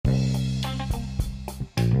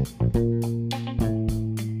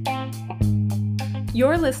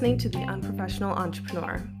You're listening to The Unprofessional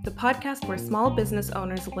Entrepreneur, the podcast where small business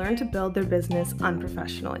owners learn to build their business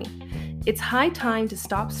unprofessionally. It's high time to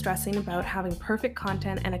stop stressing about having perfect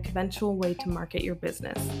content and a conventional way to market your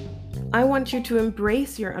business. I want you to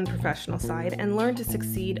embrace your unprofessional side and learn to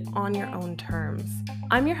succeed on your own terms.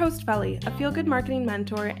 I'm your host, Feli, a feel-good marketing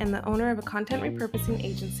mentor and the owner of a content repurposing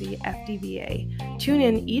agency, FDVA. Tune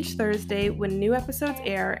in each Thursday when new episodes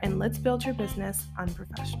air, and let's build your business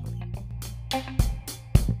unprofessionally.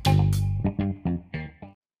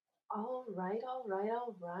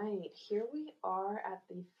 All right. Here we are at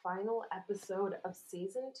the final episode of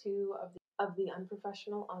season 2 of the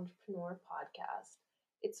Unprofessional Entrepreneur podcast.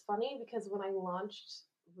 It's funny because when I relaunched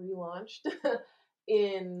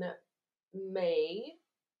in May,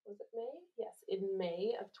 was it May? Yes, in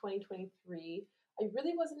May of 2023, I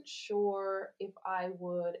really wasn't sure if I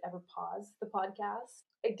would ever pause the podcast.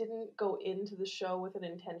 I didn't go into the show with an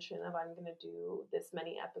intention of I'm going to do this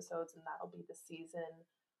many episodes and that'll be the season.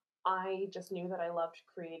 I just knew that I loved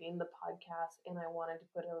creating the podcast and I wanted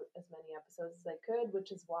to put out as many episodes as I could,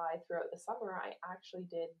 which is why throughout the summer I actually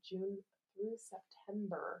did June through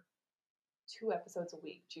September 2 episodes a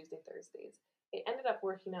week, Tuesday, Thursdays. It ended up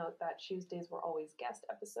working out that Tuesdays were always guest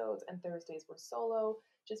episodes and Thursdays were solo,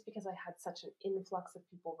 just because I had such an influx of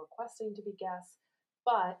people requesting to be guests.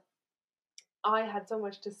 But I had so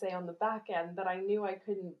much to say on the back end that I knew I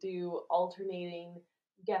couldn't do alternating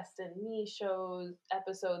guest and me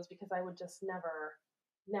episodes, because I would just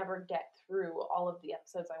never get through all of the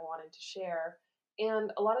episodes I wanted to share.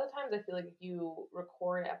 And a lot of the times I feel like if you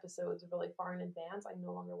record episodes really far in advance, I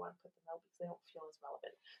no longer want to put them out because they don't feel as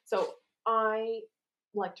relevant. So I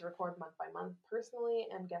like to record month by month personally,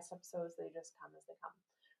 and guest episodes, they just come as they come.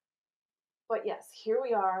 But yes, here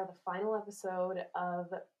we are, the final episode of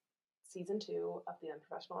season 2 of The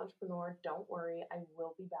Unprofessional Entrepreneur. Don't worry, I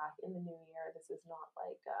will be back in the new year. This is not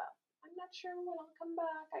like, I'm not sure when I'll come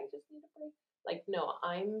back, I just need a break. Like, no,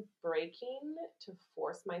 I'm breaking to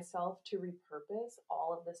force myself to repurpose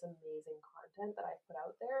all of this amazing content that I put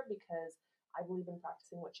out there, because I believe in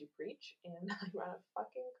practicing what you preach, and I run a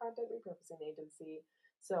fucking content repurposing agency.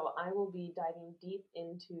 So I will be diving deep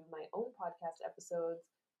into my own podcast episodes.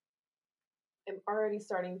 I'm already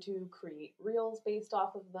starting to create reels based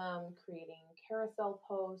off of them, creating carousel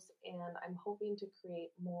posts, and I'm hoping to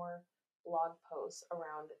create more blog posts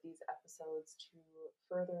around these episodes to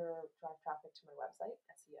further drive traffic to my website,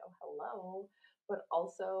 SEO, hello, but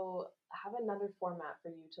also have another format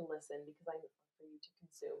for you to listen, for you to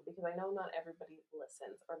consume, because I know not everybody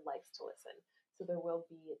listens or likes to listen. So there will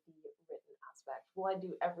be the written aspect. Will I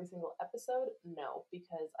do every single episode? No,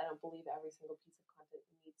 because I don't believe every single piece of content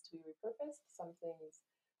needs to be repurposed. Some things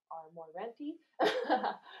are more ranty,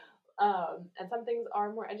 and some things are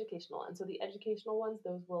more educational. And so the educational ones,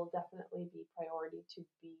 those will definitely be priority to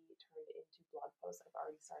be turned into blog posts. I've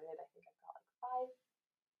already started. I think I've got like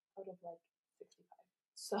 5 out of like 65.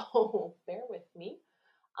 So bear with me.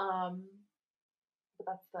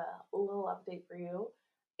 But that's the little update for you.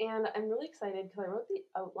 And I'm really excited because I wrote the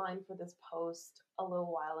outline for this post a little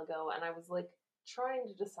while ago, and I was like trying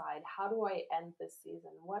to decide, how do I end this season?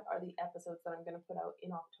 What are the episodes that I'm going to put out in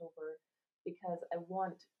October? Because I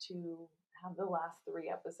want to have the last 3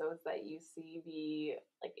 episodes that you see be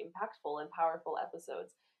like impactful and powerful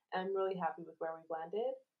episodes. And I'm really happy with where we've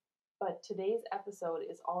landed. But today's episode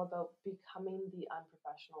is all about becoming the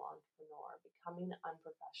unprofessional entrepreneur, becoming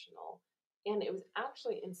unprofessional. And it was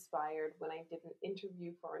actually inspired when I did an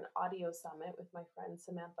interview for an audio summit with my friend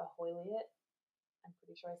Samantha Hoyliet. I'm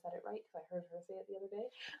pretty sure I said it right because I heard her say it the other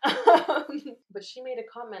day. But she made a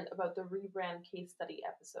comment about the rebrand case study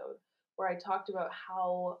episode, where I talked about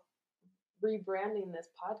how rebranding this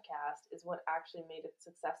podcast is what actually made it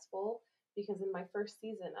successful. Because in my first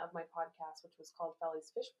season of my podcast, which was called Feli's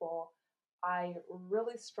Fishbowl, I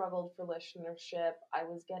really struggled for listenership. I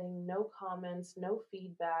was getting no comments, no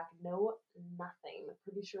feedback, no nothing. I'm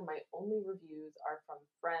pretty sure my only reviews are from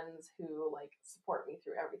friends who like support me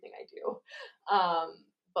through everything I do.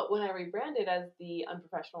 But when I rebranded as the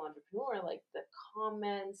Unprofessional Entrepreneur, like the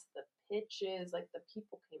comments, the pitches, like the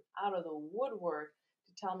people came out of the woodwork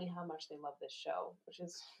to tell me how much they love this show, which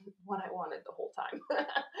is what I wanted the whole time.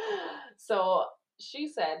 So she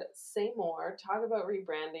said, say more, talk about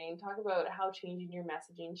rebranding, talk about how changing your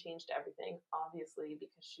messaging changed everything, obviously,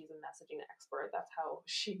 because she's a messaging expert. That's how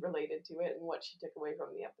she related to it and what she took away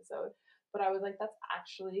from the episode. But I was like, that's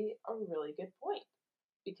actually a really good point,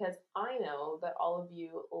 because I know that all of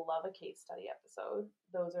you love a case study episode.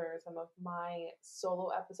 Those are some of my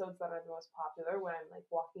solo episodes that are the most popular, when I'm like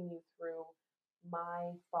walking you through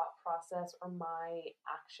my thought process or my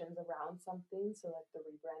actions around something. So, like the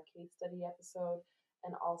rebrand case study episode,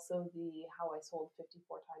 and also the how I sold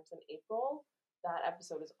 54 times in April. That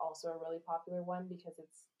episode is also a really popular one because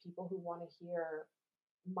it's people who want to hear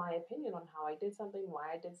my opinion on how I did something,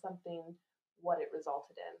 why I did something, what it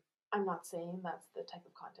resulted in. I'm not saying that's the type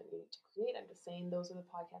of content you need to create. I'm just saying those are the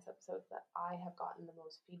podcast episodes that I have gotten the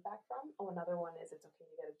most feedback from. Oh, another one is It's Okay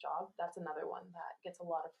to Get a Job. That's another one that gets a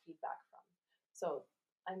lot of feedback from. So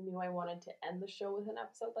I knew I wanted to end the show with an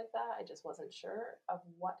episode like that. I just wasn't sure of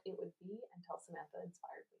what it would be until Samantha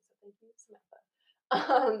inspired me. So thank you,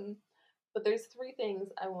 Samantha. But there's three things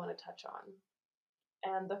I want to touch on.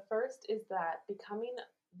 And the first is that becoming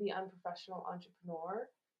the unprofessional entrepreneur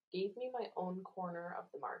gave me my own corner of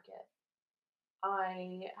the market.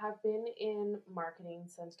 I have been in marketing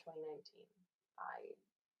since 2019. I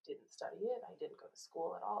didn't study it. I didn't go to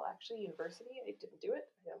school at all. Actually, university, I didn't do it.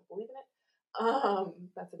 I don't believe in it.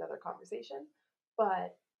 That's another conversation.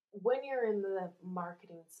 But when you're in the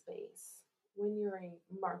marketing space, when you're a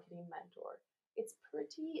marketing mentor, it's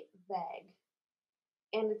pretty vague.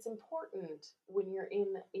 And it's important when you're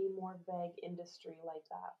in a more vague industry like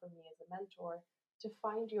that, for me as a mentor, to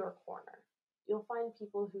find your corner. You'll find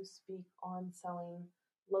people who speak on selling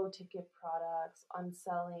low ticket products, on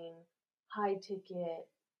selling high ticket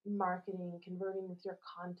marketing, converting with your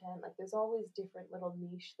content. Like there's always different little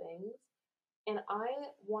niche things. And I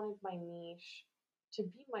wanted my niche to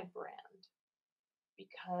be my brand,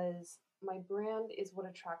 because my brand is what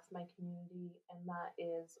attracts my community, and that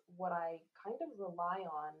is what I kind of rely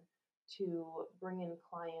on to bring in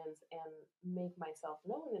clients and make myself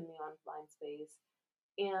known in the online space.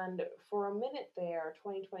 And for a minute there,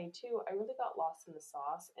 2022, I really got lost in the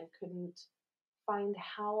sauce and couldn't find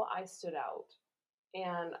how I stood out.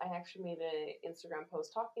 And I actually made an Instagram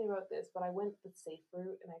post talking about this, but I went the safe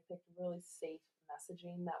route and I picked really safe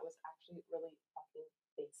messaging that was actually really fucking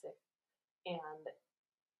basic. And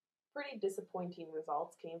pretty disappointing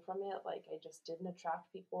results came from it. Like I just didn't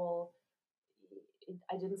attract people.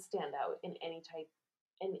 I didn't stand out in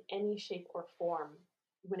any shape or form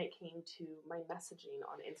when it came to my messaging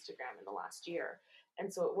on Instagram in the last year. And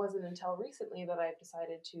so it wasn't until recently that I've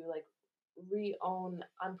decided to like re-own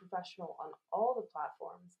Unprofessional on all the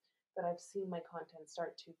platforms that I've seen my content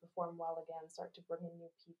start to perform well again, start to bring in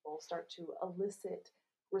new people, start to elicit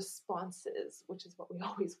responses, which is what we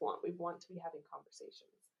always want. We want to be having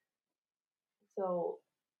conversations. So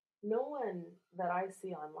no one that I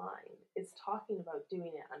see online is talking about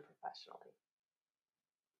doing it unprofessionally.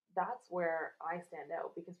 That's where I stand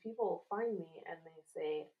out, because people find me and they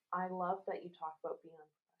say, I love that you talk about being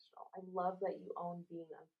unprofessional. I love that you own being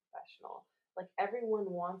unprofessional. Like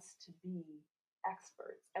everyone wants to be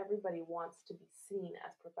experts. Everybody wants to be seen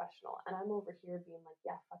as professional. And I'm over here being like,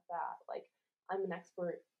 yeah, fuck that. Like I'm an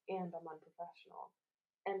expert and I'm unprofessional.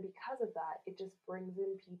 And because of that, it just brings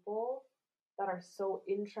in people that are so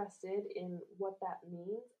interested in what that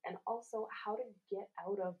means, and also how to get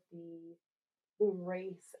out of the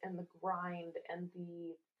race and the grind and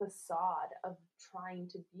the facade of trying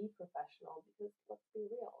to be professional. Because let's be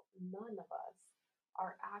real, none of us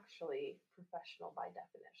are actually professional by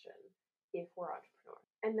definition if we're entrepreneurs.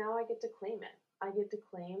 And now I get to claim it. I get to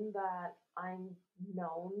claim that I'm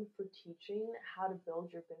known for teaching how to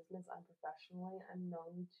build your business unprofessionally. I'm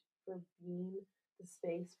known for being the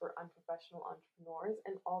space for unprofessional entrepreneurs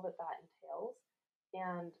and all that that entails.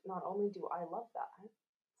 And not only do I love that,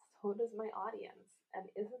 so does my audience. And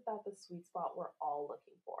isn't that the sweet spot we're all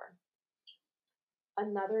looking for?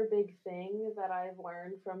 Another big thing that I've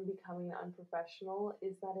learned from becoming unprofessional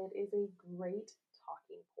is that it is a great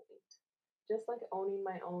talking point. Just like owning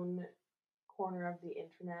my own corner of the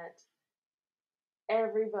internet,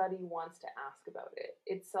 everybody wants to ask about it.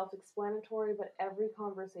 It's self-explanatory, but every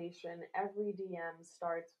conversation, every DM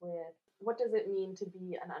starts with, what does it mean to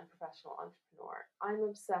be an unprofessional entrepreneur? I'm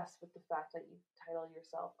obsessed with the fact that you title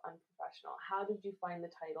yourself unprofessional. How did you find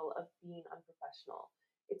the title of being unprofessional?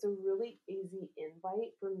 It's a really easy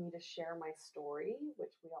invite for me to share my story,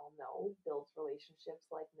 which we all know builds relationships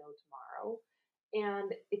like no tomorrow.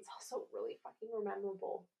 And it's also really fucking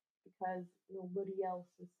memorable because nobody else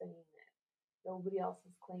is saying it. Nobody else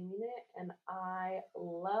is claiming it, and I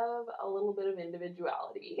love a little bit of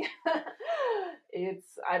individuality.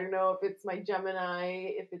 I don't know if it's my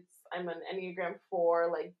Gemini, I'm an Enneagram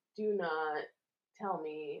 4, like, do not tell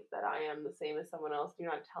me that I am the same as someone else. Do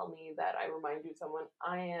not tell me that I remind you of someone.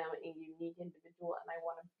 I am a unique individual, and I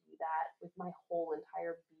want to be that with my whole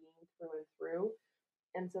entire being through and through.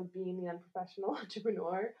 And so being the unprofessional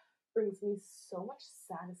entrepreneur brings me so much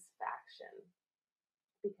satisfaction,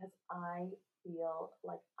 because I feel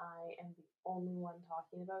like I am the only one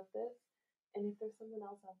talking about this. And if there's someone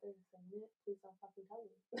else out there saying it, please don't fucking tell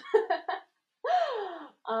me.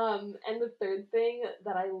 And the third thing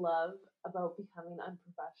that I love about becoming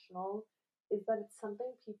unprofessional is that it's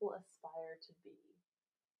something people aspire to be.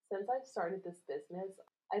 Since I've started this business,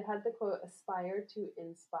 I've had the quote aspire to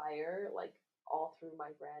inspire like all through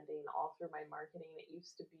my branding, all through my marketing. It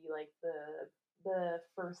used to be like the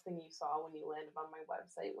first thing you saw when you landed on my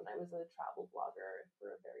website when I was a travel blogger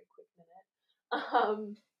for a very quick minute.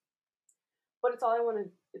 But it's all I want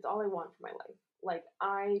to it's all I want for my life. Like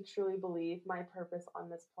I truly believe my purpose on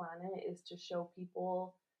this planet is to show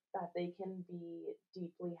people that they can be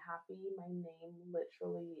deeply happy. My name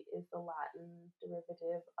literally is the Latin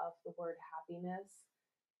derivative of the word happiness.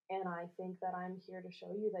 And I think that I'm here to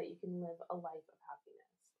show you that you can live a life of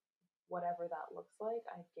happiness. Whatever that looks like,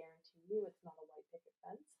 I guarantee you it's not a white picket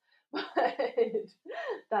fence. But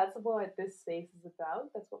that's what this space is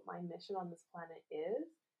about. That's what my mission on this planet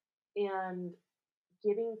is. And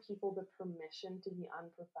giving people the permission to be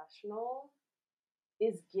unprofessional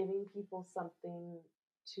is giving people something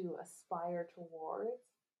to aspire towards,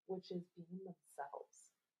 which is being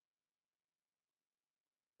themselves.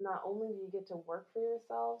 Not only do you get to work for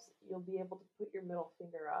yourselves, you'll be able to put your middle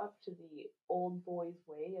finger up to the old boys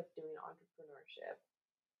way of doing entrepreneurship.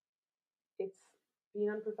 It's being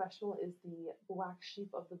unprofessional is the black sheep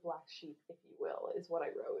of the black sheep, if you will, is what I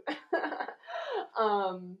wrote.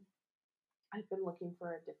 I've been looking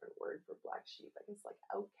for a different word for black sheep. I guess like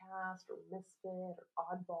outcast or misfit or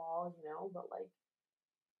oddball, but like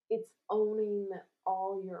it's owning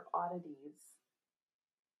all your oddities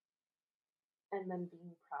and then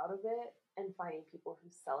being proud of it and finding people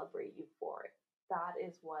who celebrate you for it. That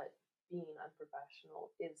is what being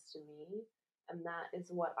unprofessional is to me. And that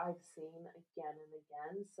is what I've seen again and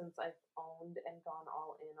again since I've owned and gone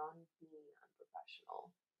all in on being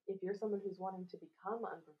unprofessional. If you're someone who's wanting to become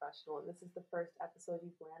unprofessional and this is the first episode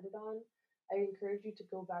you've landed on, I encourage you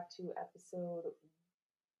to go back to episode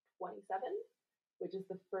 27, which is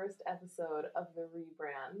the first episode of the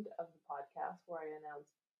rebrand of the podcast where I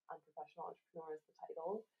announced Unprofessional Entrepreneur as the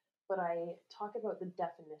title. But I talk about the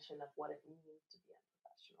definition of what it means to be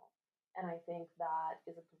unprofessional. And I think that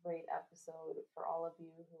is a great episode for all of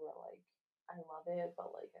you who are like, I love it,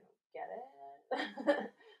 but like, I don't get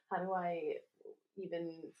it. How do I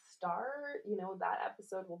even start? That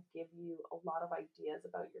episode will give you a lot of ideas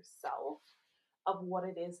about yourself, of what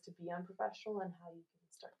it is to be unprofessional and how you can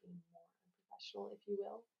start being more unprofessional, if you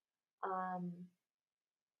will.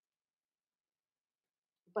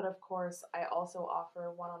 But of course, I also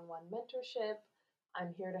offer one-on-one mentorship.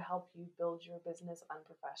 I'm here to help you build your business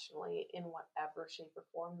unprofessionally in whatever shape or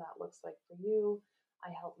form that looks like for you. I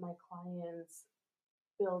help my clients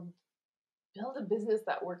build a business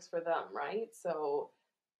that works for them, right? So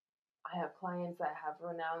I have clients that have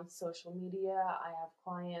renounced social media. I have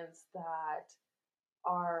clients that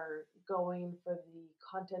are going for the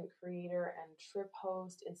content creator and trip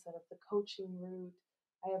host instead of the coaching route.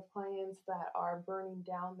 I have clients that are burning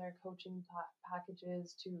down their coaching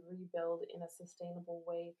packages to rebuild in a sustainable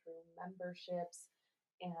way through memberships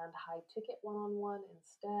and high ticket one-on-one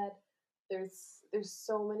instead. There's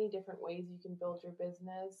so many different ways you can build your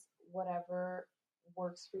business. Whatever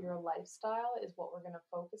works for your lifestyle is what we're going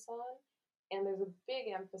to focus on. And there's a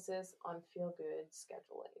big emphasis on feel-good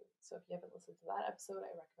scheduling. So if you haven't listened to that episode,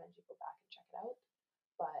 I recommend you go back and check it out.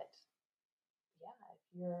 But yeah, if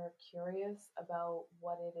you're curious about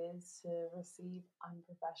what it is to receive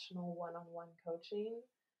unprofessional one-on-one coaching,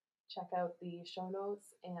 check out the show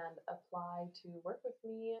notes and apply to work with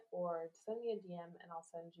me, or send me a DM and I'll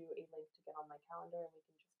send you a link to get on my calendar and we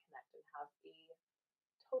can just connect and have a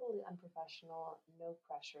totally unprofessional, no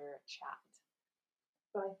pressure chat.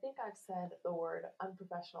 But I think I've said the word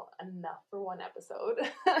unprofessional enough for one episode.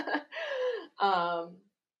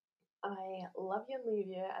 I love you and leave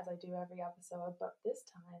you as I do every episode, but this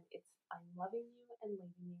time it's I'm loving you and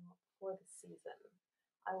leaving you for the season.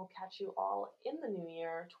 I will catch you all in the new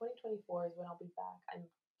year. 2024 is when I'll be back. I'm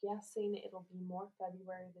guessing it'll be more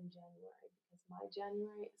February than January because my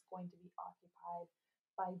January is going to be occupied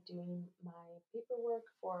by doing my paperwork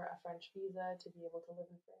for a French visa to be able to live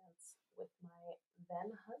in France with my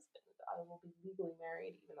then husband. I will be legally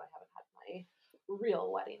married, even though I haven't had my real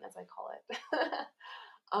wedding, as I call it.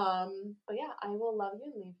 But yeah, I will love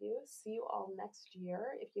you and leave you. See you all next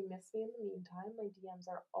year. If you miss me in the meantime, my DMs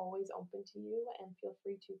are always open to you, and feel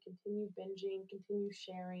free to continue binging, continue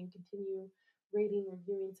sharing, continue rating,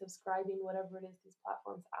 reviewing, subscribing, whatever it is these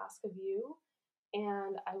platforms ask of you.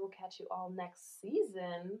 And I will catch you all next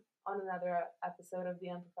season on another episode of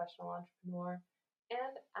The Unprofessional Entrepreneur.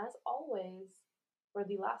 And as always, For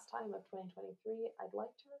the last time of 2023, I'd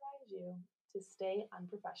like to remind you to stay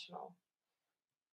unprofessional.